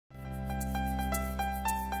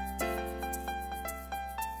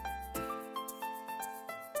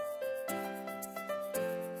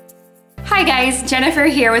Hi guys, Jennifer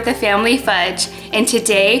here with the Family Fudge, and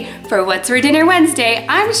today for What's for Dinner Wednesday,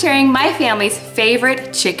 I'm sharing my family's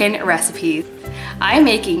favorite chicken recipes. I'm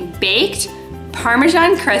making baked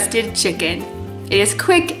Parmesan crusted chicken. It is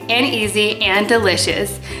quick and easy and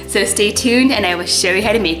delicious, so stay tuned and I will show you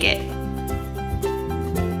how to make it.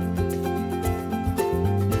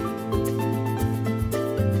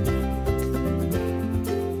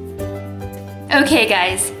 Okay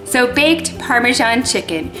guys, so baked Parmesan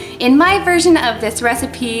chicken. In my version of this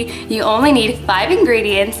recipe, you only need 5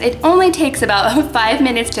 ingredients. It only takes about 5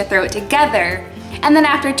 minutes to throw it together. And then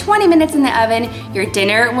after 20 minutes in the oven, your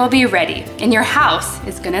dinner will be ready and your house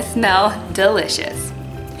is gonna smell delicious.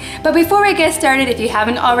 But before we get started, if you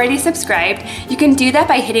haven't already subscribed, you can do that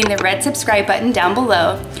by hitting the red subscribe button down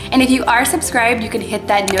below. And if you are subscribed, you can hit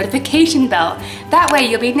that notification bell. That way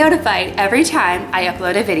you'll be notified every time I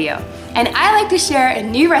upload a video. And I like to share a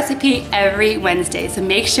new recipe every Wednesday, so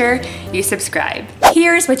make sure you subscribe.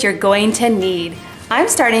 Here's what you're going to need. I'm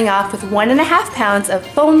starting off with 1.5 pounds of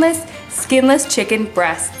boneless, skinless chicken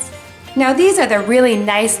breasts. Now these are the really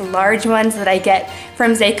nice large ones that I get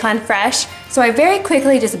from Zaycon Fresh, so I very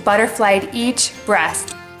quickly just butterflied each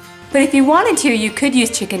breast. But if you wanted to, you could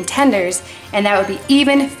use chicken tenders, and that would be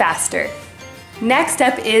even faster. Next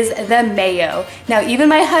up is the mayo. Now even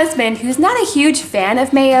my husband, who's not a huge fan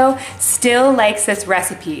of mayo, still likes this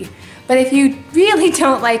recipe. But if you really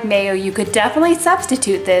don't like mayo, you could definitely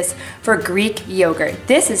substitute this for Greek yogurt.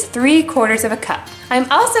 This is 3/4 of a cup.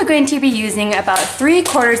 I'm also going to be using about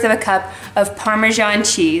 3/4 of a cup of Parmesan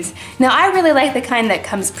cheese. Now I really like the kind that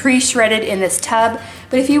comes pre-shredded in this tub,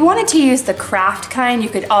 but if you wanted to use the Kraft kind, you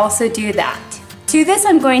could also do that. To this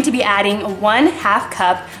I'm going to be adding 1/2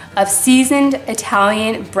 cup of seasoned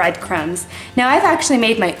Italian breadcrumbs. Now I've actually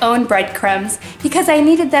made my own breadcrumbs because I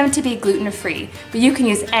needed them to be gluten-free, but you can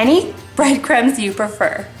use any breadcrumbs you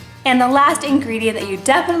prefer. And the last ingredient that you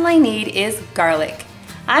definitely need is garlic.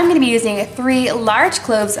 I'm going to be using 3 large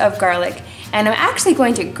cloves of garlic, and I'm actually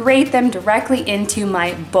going to grate them directly into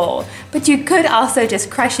my bowl, but you could also just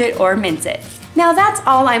crush it or mince it. Now that's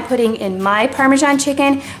all I'm putting in my Parmesan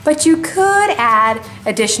chicken, but you could add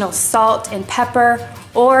additional salt and pepper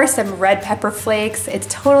or some red pepper flakes. It's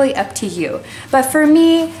totally up to you. But for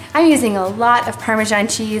me, I'm using a lot of Parmesan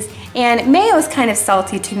cheese, and mayo is kind of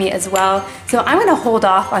salty to me as well, so I'm gonna hold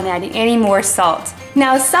off on adding any more salt.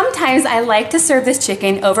 Now sometimes I like to serve this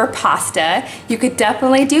chicken over pasta. You could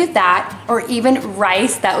definitely do that, or even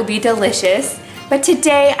rice, that would be delicious. But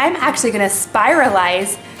today I'm actually gonna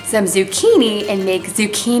spiralize some zucchini and make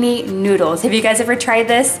zucchini noodles. Have you guys ever tried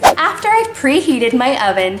this? After I've preheated my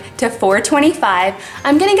oven to 425,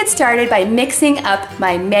 I'm gonna get started by mixing up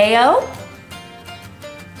my mayo,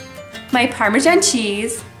 my Parmesan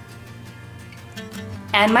cheese,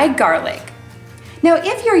 and my garlic. Now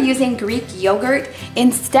if you're using Greek yogurt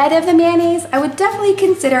instead of the mayonnaise, I would definitely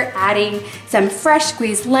consider adding some fresh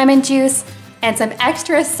squeezed lemon juice and some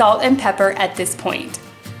extra salt and pepper at this point.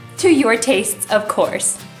 To your tastes, of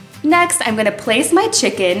course. Next, I'm gonna place my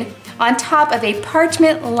chicken on top of a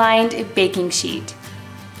parchment-lined baking sheet.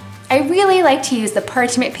 I really like to use the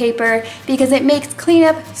parchment paper because it makes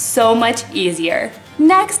cleanup so much easier.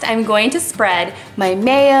 Next, I'm going to spread my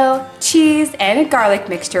mayo, cheese, and garlic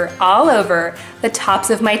mixture all over the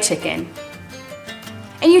tops of my chicken.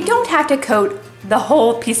 And you don't have to coat the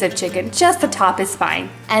whole piece of chicken, just the top is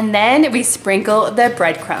fine. And then we sprinkle the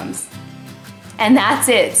breadcrumbs. And that's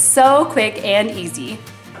it, so quick and easy.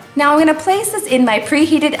 Now I'm gonna place this in my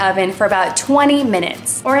preheated oven for about 20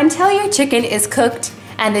 minutes, or until your chicken is cooked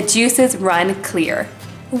and the juices run clear.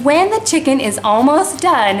 When the chicken is almost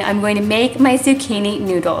done, I'm going to make my zucchini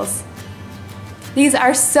noodles. These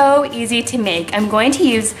are so easy to make. I'm going to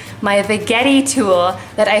use my Veggetti tool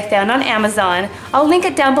that I found on Amazon. I'll link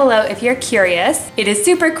it down below if you're curious. It is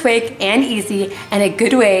super quick and easy and a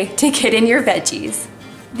good way to get in your veggies.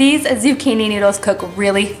 These zucchini noodles cook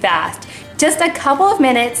really fast. Just a couple of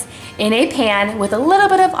minutes in a pan with a little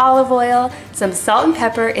bit of olive oil, some salt and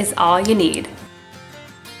pepper is all you need.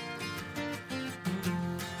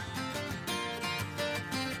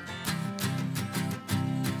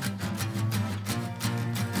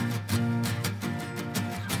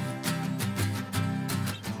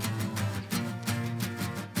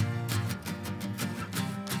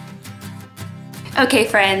 Okay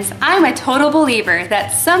friends, I'm a total believer that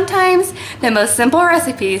sometimes the most simple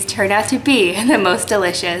recipes turn out to be the most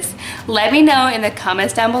delicious. Let me know in the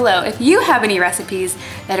comments down below if you have any recipes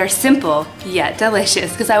that are simple yet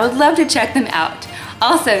delicious, because I would love to check them out.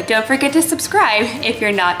 Also, don't forget to subscribe if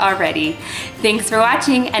you're not already. Thanks for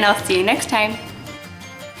watching, and I'll see you next time.